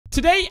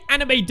Today,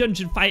 Anime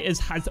Dungeon Fighters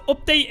has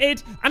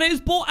updated and it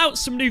has brought out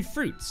some new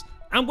fruits.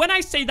 And when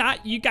I say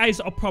that, you guys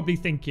are probably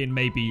thinking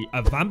maybe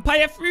a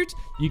vampire fruit.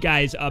 You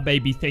guys are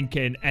maybe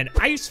thinking an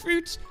ice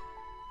fruit.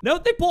 No,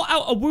 they brought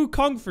out a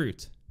Wukong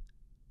fruit.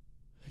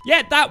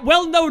 Yeah, that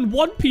well-known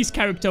One Piece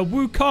character,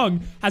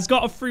 Wukong, has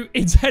got a fruit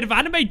inside of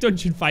Anime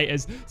Dungeon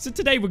Fighters. So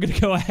today we're going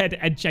to go ahead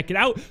and check it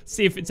out,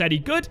 see if it's any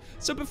good.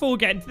 So before we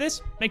get into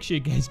this, make sure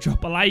you guys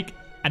drop a like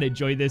and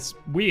enjoy this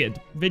weird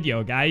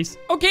video, guys.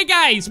 Okay,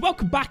 guys,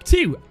 welcome back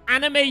to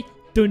Anime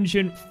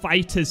Dungeon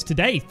Fighters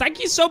today. Thank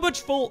you so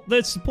much for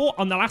the support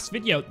on the last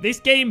video. This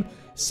game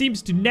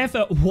seems to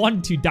never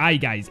want to die,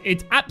 guys.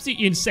 It's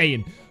absolutely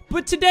insane.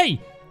 But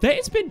today, there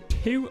has been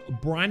two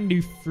brand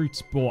new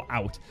fruits brought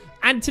out.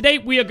 And today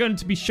we are going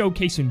to be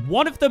showcasing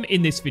one of them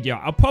in this video.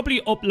 I'll probably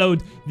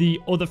upload the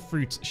other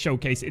fruit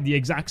showcase in the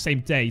exact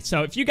same day.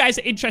 So if you guys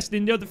are interested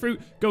in the other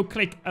fruit, go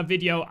click a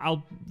video.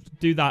 I'll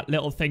do that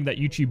little thing that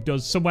YouTube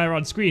does somewhere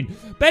on screen.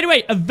 But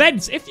anyway,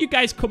 events. If you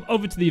guys come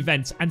over to the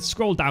events and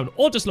scroll down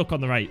or just look on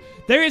the right,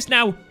 there is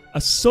now a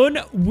Sun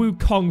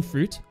Wukong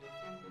fruit.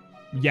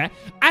 Yeah.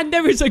 And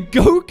there is a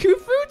Goku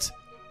fruit.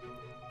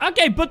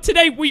 Okay, but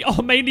today we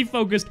are mainly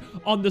focused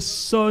on the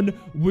Sun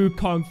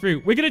Wukong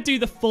fruit. We're going to do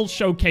the full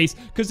showcase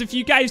because if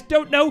you guys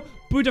don't know,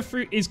 Buddha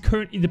fruit is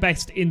currently the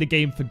best in the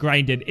game for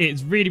grinding. It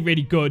is really,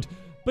 really good.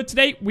 But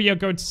today we are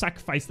going to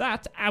sacrifice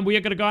that and we are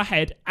going to go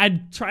ahead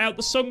and try out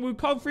the Sun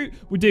Wukong fruit.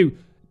 We'll do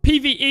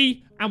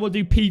PvE and we'll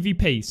do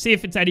PvP. See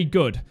if it's any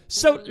good.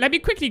 So let me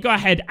quickly go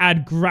ahead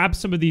and grab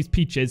some of these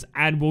peaches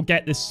and we'll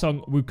get this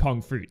Sun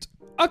Wukong fruit.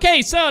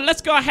 Okay, so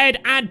let's go ahead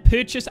and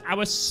purchase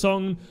our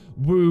Sun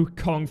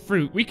Wukong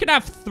fruit. We can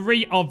have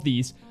 3 of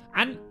these.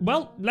 And,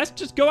 well, let's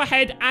just go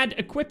ahead and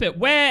equip it.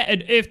 Where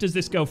on earth does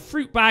this go?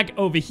 Fruit bag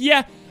over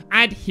here.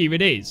 And here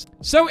it is.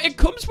 So it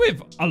comes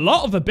with a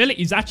lot of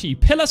abilities, actually.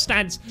 Pillar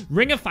Stance,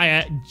 Ring of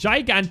Fire,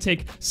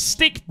 Gigantic,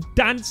 Stick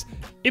Dance,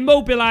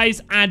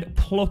 Immobilize, and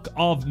Pluck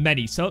of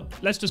Many. So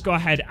let's just go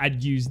ahead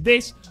and use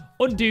this.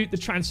 Undo the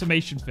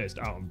transformation first.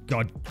 Oh,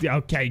 God.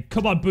 Okay,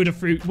 come on, Buddha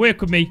fruit.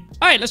 Work with me.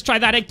 All right, let's try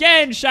that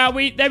again, shall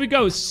we? There we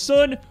go.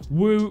 Sun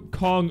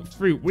Wukong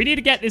fruit. We need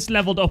to get this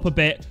leveled up a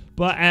bit.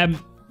 But,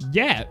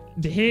 yeah,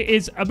 here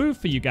is a move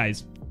for you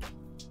guys.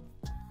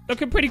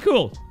 Looking pretty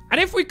cool. And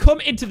if we come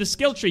into the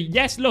skill tree,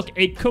 yes, look,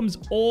 it comes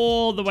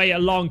all the way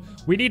along.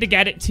 We need to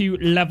get it to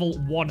level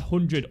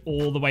 100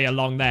 all the way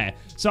along there.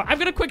 So I'm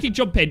going to quickly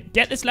jump in,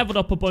 get this leveled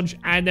up a bunch,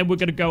 and then we're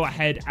going to go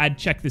ahead and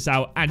check this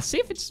out and see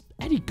if it's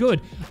any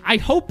good. I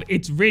hope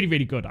it's really,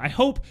 really good. I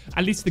hope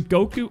at least the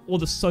Goku or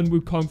the Sun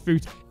Wukong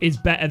fruit is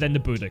better than the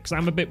Buddha, because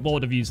I'm a bit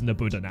bored of using the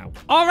Buddha now.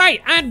 All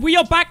right, and we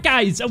are back,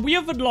 guys, and we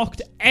have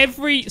unlocked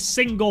every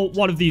single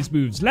one of these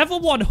moves. Level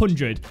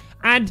 100,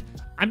 and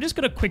I'm just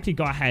going to quickly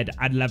go ahead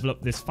and level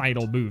up this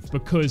final move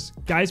because,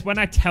 guys, when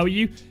I tell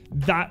you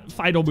that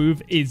final move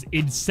is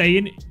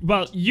insane,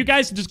 well, you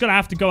guys are just going to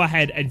have to go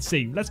ahead and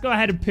see. Let's go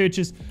ahead and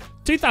purchase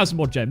 2,000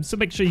 more gems, so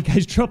make sure you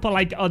guys drop a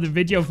like on the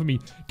video for me.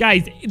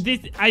 Guys, this,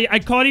 I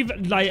can't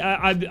even, like,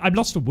 I'm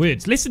lost for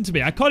words. Listen to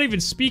me. I can't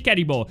even speak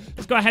anymore.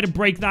 Let's go ahead and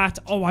break that.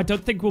 Oh, I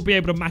don't think we'll be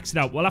able to max it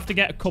out. We'll have to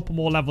get a couple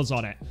more levels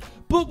on it.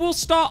 But we'll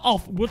start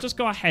off. We'll just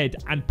go ahead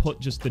and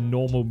put just the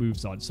normal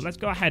moves on. So let's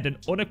go ahead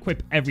and unequip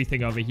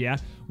everything over here.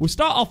 We'll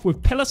start off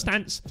with Pillar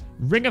Stance,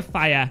 Ring of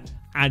Fire,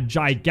 and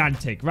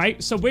Gigantic,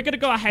 right? So we're going to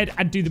go ahead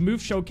and do the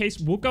move showcase.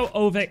 We'll go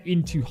over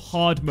into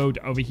hard mode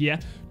over here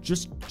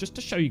just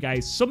to show you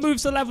guys. Some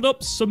moves are leveled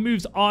up, some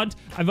moves aren't.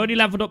 I've only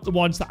leveled up the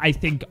ones that I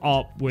think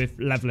are worth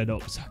leveling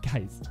up. So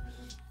guys,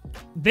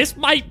 this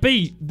might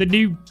be the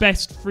new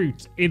best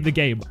fruit in the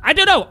game. I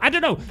don't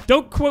know.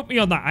 Don't quote me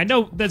on that. I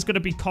know there's going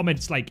to be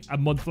comments like a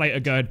month later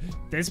going,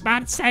 this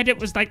man said it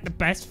was like the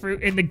best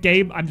fruit in the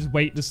game. I'm just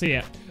waiting to see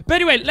it. But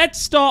anyway, let's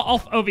start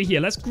off over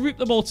here. Let's group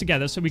them all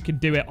together so we can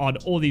do it on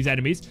all these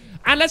enemies.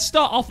 And let's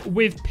start off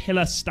with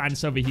Pillar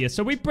Stance over here.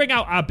 So we bring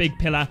out our big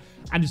pillar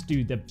and just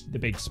do the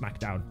big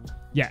smackdown.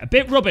 Yeah, a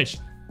bit rubbish.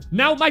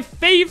 Now, my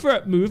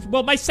favorite move,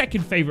 well, my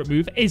second favorite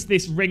move is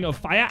this Ring of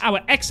Fire, our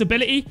X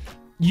ability.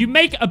 You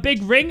make a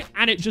big ring,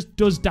 and it just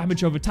does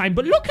damage over time.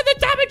 But look at the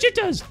damage it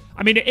does.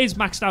 I mean, it is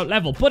maxed out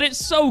level, but it's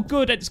so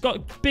good. It's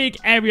got big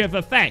area of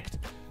effect.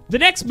 The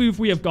next move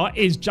we have got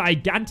is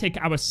Gigantic,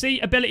 our C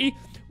ability,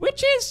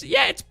 which is,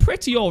 yeah, it's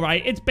pretty all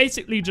right. It's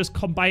basically just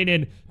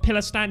combining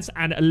Pillar Stance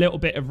and a little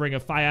bit of Ring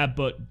of Fire,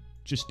 but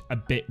just a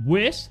bit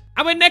worse.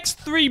 Our next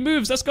 3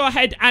 moves, let's go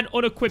ahead and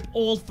unequip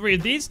all 3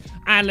 of these.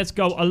 And let's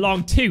go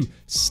along to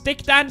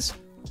Stick Dance,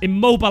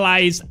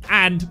 Immobilize,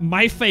 and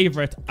my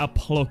favorite, a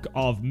Pluck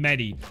of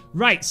Many.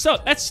 Right, so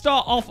let's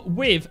start off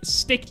with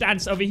Stick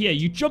Dance over here.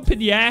 You jump in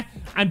the air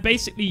and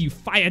basically you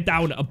fire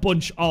down a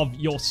bunch of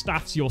your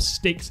staffs, your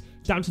sticks,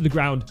 down to the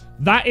ground.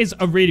 That is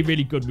a really,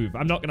 really good move.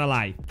 I'm not gonna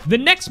lie. The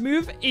next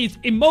move is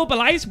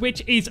Immobilize,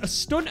 which is a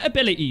stun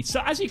ability.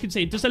 So as you can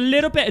see, it does a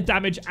little bit of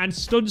damage and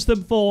stuns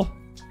them for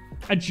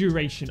a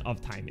duration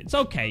of time. It's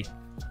okay.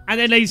 And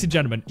then, ladies and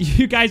gentlemen,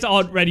 you guys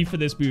aren't ready for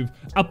this move.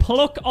 A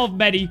Pluck of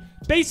Many.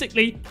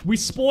 Basically, we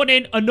spawn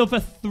in another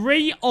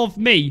 3 of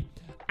me.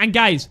 And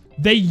guys,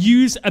 they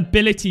use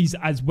abilities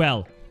as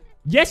well.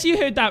 Yes, you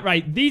heard that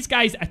right. These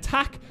guys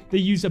attack. They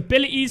use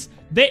abilities.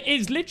 There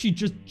is literally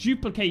just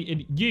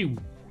duplicating you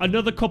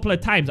another couple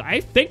of times.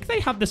 I think they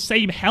have the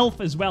same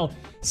health as well.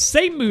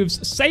 Same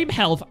moves, same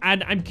health.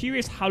 And I'm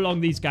curious how long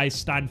these guys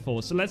stand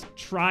for. So let's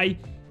try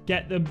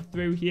get them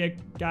through here,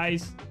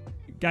 guys.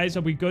 Guys,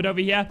 are we good over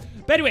here?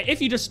 But anyway, if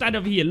you just stand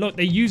over here, look,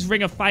 they use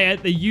Ring of Fire.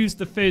 They use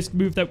the first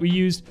move that we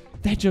used.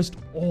 They're just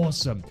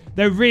awesome.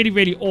 They're really,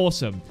 really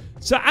awesome.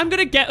 So I'm going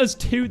to get us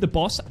to the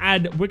boss,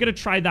 and we're going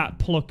to try that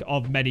Pluck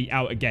of Many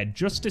out again,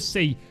 just to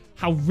see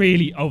how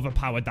really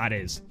overpowered that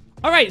is.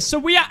 All right, so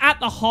we are at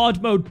the hard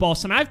mode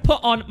boss, and I've put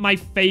on my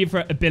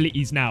favorite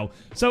abilities now.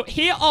 So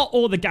here are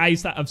all the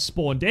guys that have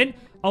spawned in.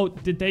 Oh,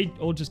 did they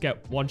all just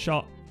get one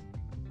shot?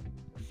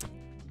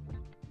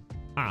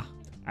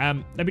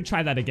 Let me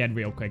try that again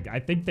real quick. I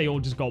think they all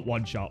just got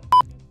one shot.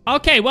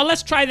 Okay, well,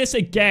 let's try this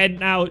again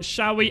now,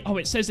 shall we? Oh,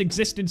 it says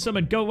existing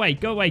summon. Go away,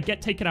 go away. Get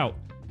taken out.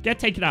 Get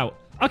taken out.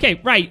 Okay,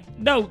 right.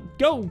 No,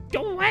 go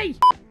away.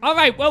 All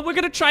right, well, we're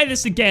going to try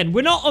this again.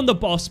 We're not on the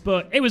boss,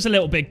 but it was a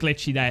little bit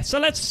glitchy there. So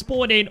let's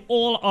spawn in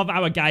all of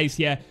our guys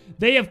here.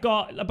 They have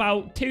got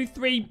about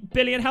 2-3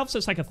 billion health, so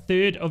it's like a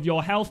third of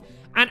your health.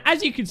 And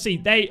as you can see,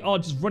 they are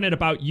just running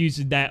about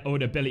using their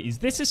own abilities.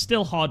 This is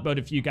still hard mode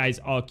if you guys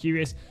are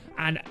curious.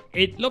 And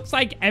it looks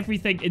like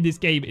everything in this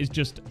game is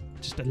just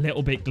a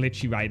little bit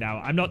glitchy right now.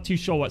 I'm not too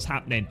sure what's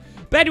happening.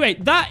 But anyway,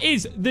 that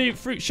is the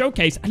fruit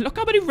showcase. And look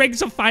how many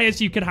rings of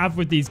fires you can have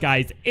with these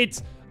guys.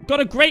 It's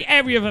got a great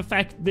area of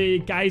effect. The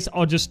guys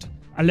are just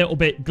a little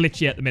bit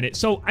glitchy at the minute.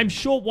 So I'm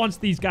sure once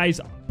these guys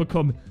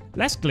become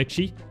less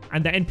glitchy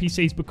and the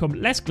NPCs become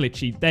less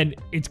glitchy, then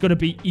it's going to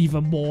be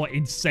even more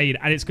insane.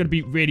 And it's going to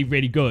be really,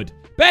 really good.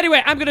 But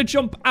anyway, I'm going to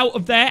jump out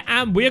of there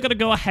and we're going to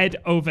go ahead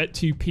over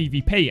to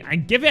PvP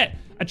and give it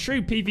a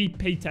true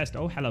PvP test.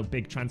 Oh, hello,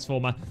 big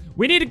transformer.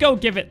 We need to go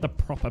give it the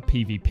proper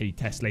PvP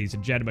test, ladies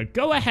and gentlemen.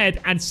 Go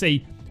ahead and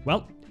see,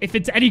 well, if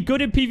it's any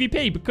good in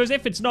PvP, because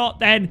if it's not,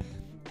 then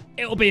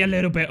it'll be a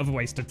little bit of a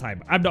waste of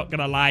time. I'm not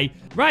gonna lie.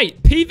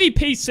 Right,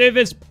 PvP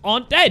servers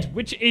aren't dead,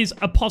 which is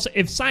a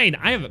positive sign.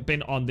 I haven't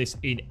been on this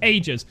in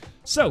ages.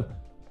 So,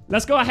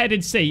 let's go ahead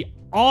and see.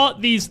 Are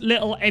these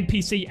little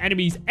NPC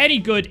enemies any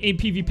good in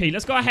PvP?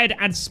 Let's go ahead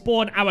and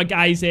spawn our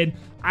guys in.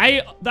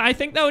 I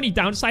think the only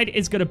downside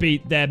is going to be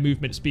their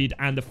movement speed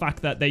and the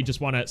fact that they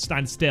just want to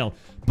stand still.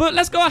 But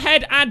let's go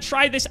ahead and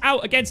try this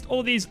out against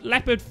all these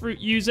leopard fruit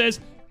users.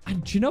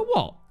 And do you know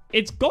what?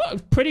 It's got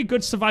a pretty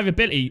good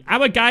survivability.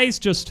 Our guys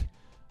just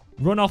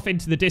run off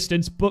into the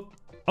distance, but...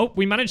 Oh,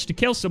 we managed to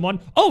kill someone.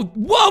 Oh,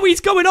 whoa,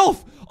 he's going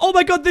off. Oh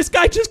my god, this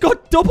guy just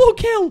got double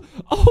kill.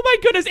 Oh my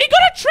goodness, he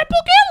got a triple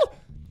kill.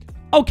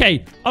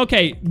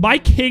 Okay, my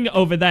king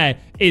over there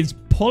is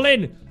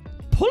pulling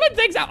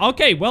things out.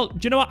 Okay, well, do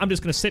you know what? I'm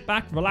just going to sit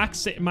back, relax,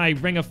 sit in my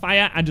ring of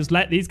fire, and just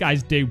let these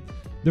guys do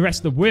the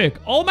rest of the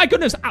work. Oh my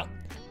goodness. Ow.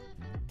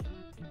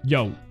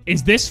 Yo,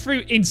 is this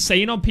fruit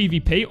insane on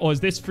PvP, or is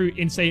this fruit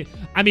insane?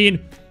 I mean,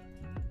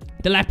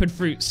 the leopard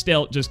fruit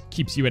still just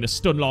keeps you in a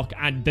stun lock,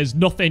 and there's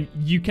nothing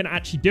you can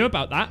actually do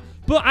about that.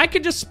 But I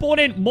can just spawn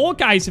in more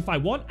guys if I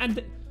want,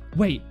 and...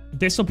 Wait,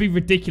 this will be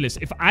ridiculous.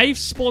 If I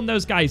spawn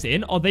those guys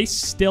in, are they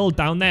still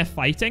down there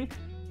fighting?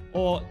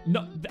 Or,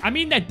 no, I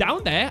mean, they're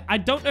down there. I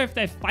don't know if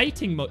they're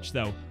fighting much,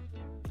 though.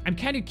 I'm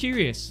kind of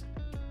curious.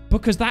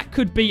 Because that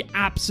could be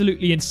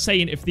absolutely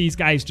insane if these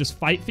guys just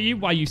fight for you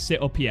while you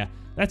sit up here.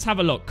 Let's have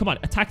a look. Come on,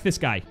 attack this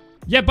guy.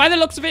 Yeah, by the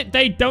looks of it,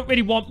 they don't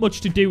really want much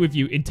to do with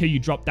you until you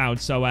drop down.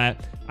 So, I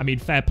mean,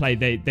 fair play.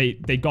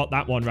 They got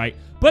that one right.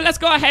 But let's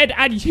go ahead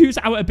and use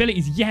our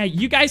abilities. Yeah,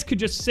 you guys could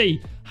just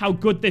see how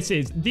good this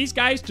is. These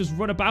guys just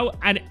run about,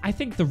 and I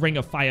think the Ring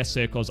of Fire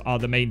circles are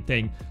the main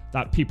thing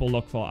that people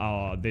look for.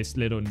 Oh, this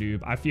little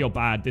noob. I feel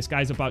bad. This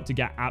guy's about to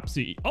get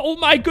absolutely... Oh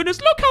my goodness,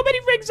 look how many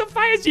Rings of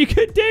Fires you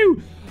can do.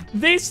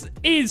 This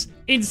is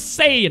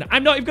insane.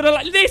 I'm not even gonna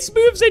lie. This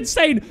move's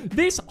insane.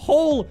 This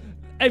whole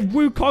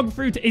Wukong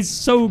fruit is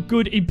so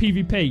good in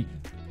PvP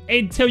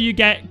until you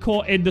get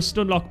caught in the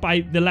stun lock by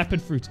the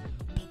leopard fruit.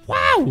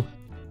 Wow.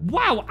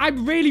 Wow,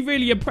 I'm really,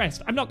 really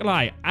impressed. I'm not gonna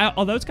lie.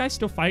 Are those guys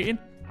still fighting?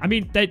 I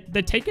mean, they're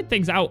taking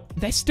things out.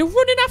 They're still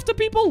running after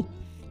people.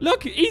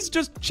 Look, he's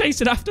just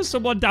chasing after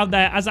someone down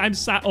there as I'm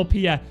sat up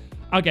here.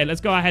 Okay, let's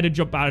go ahead and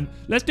jump down.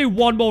 Let's do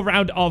one more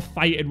round of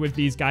fighting with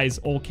these guys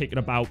all kicking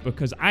about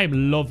because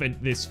I'm loving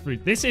this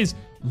fruit. This is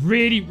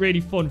really,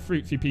 really fun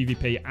fruit for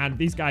PvP, and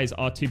these guys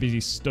are too busy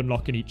stun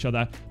locking each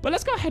other. But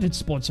let's go ahead and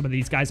spawn some of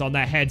these guys on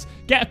their heads,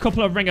 get a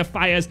couple of Ring of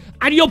Fires,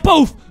 and you're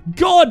both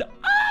gone.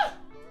 Ah!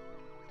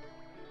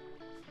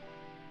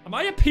 Am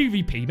I a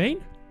PvP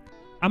main?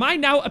 Am I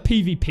now a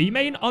PvP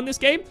main on this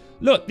game?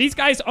 Look, these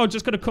guys are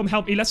just going to come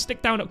help me. Let's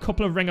stick down a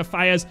couple of Ring of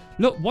Fires.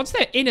 Look, once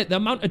they're in it, the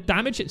amount of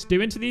damage it's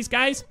doing to these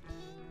guys,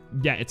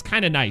 yeah, it's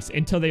kind of nice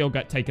until they all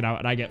get taken out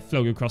and I get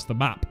flung across the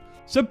map.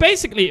 So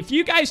basically, if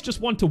you guys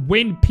just want to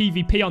win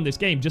PvP on this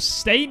game, just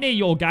stay near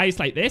your guys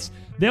like this.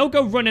 They'll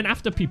go running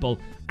after people,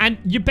 and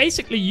you're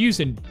basically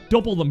using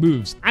double the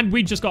moves. And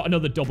we just got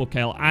another double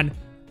kill. And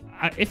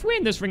if we're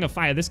in this Ring of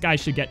Fire, this guy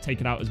should get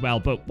taken out as well.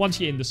 But once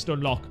you're in the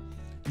stun lock,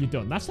 you're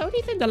done. That's the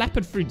only thing the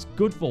leopard fruit's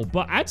good for.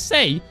 But I'd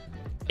say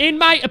in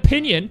my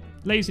opinion,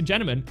 ladies and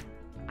gentlemen,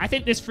 I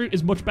think this fruit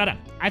is much better.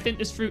 I think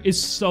this fruit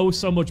is so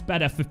much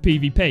better for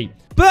PvP.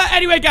 But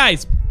anyway,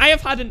 guys, I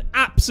have had an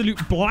absolute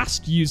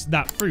blast using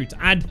that fruit.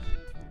 And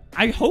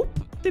I hope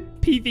the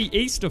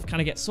PvE stuff kind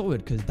of gets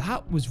sorted, because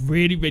that was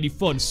really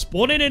fun.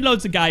 Spawning in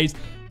loads of guys.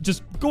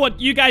 Just go on,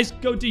 you guys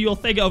go do your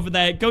thing over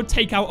there. Go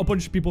take out a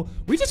bunch of people.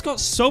 We just got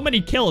so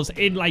many kills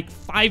in like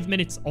 5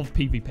 minutes of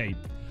PvP.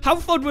 How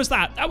fun was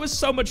that? That was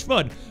so much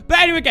fun. But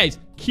anyway, guys,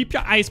 keep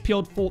your eyes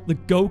peeled for the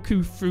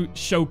Goku fruit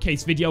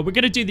showcase video. We're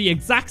going to do the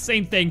exact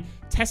same thing.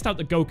 Test out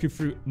the Goku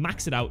fruit,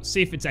 max it out,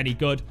 see if it's any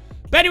good.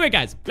 But anyway,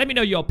 guys, let me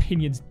know your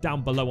opinions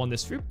down below on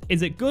this fruit.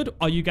 Is it good?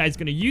 Are you guys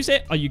going to use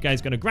it? Are you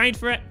guys going to grind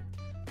for it?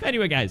 But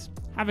anyway, guys,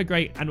 have a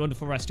great and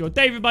wonderful rest of your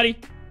day, everybody.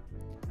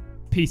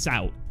 Peace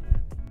out.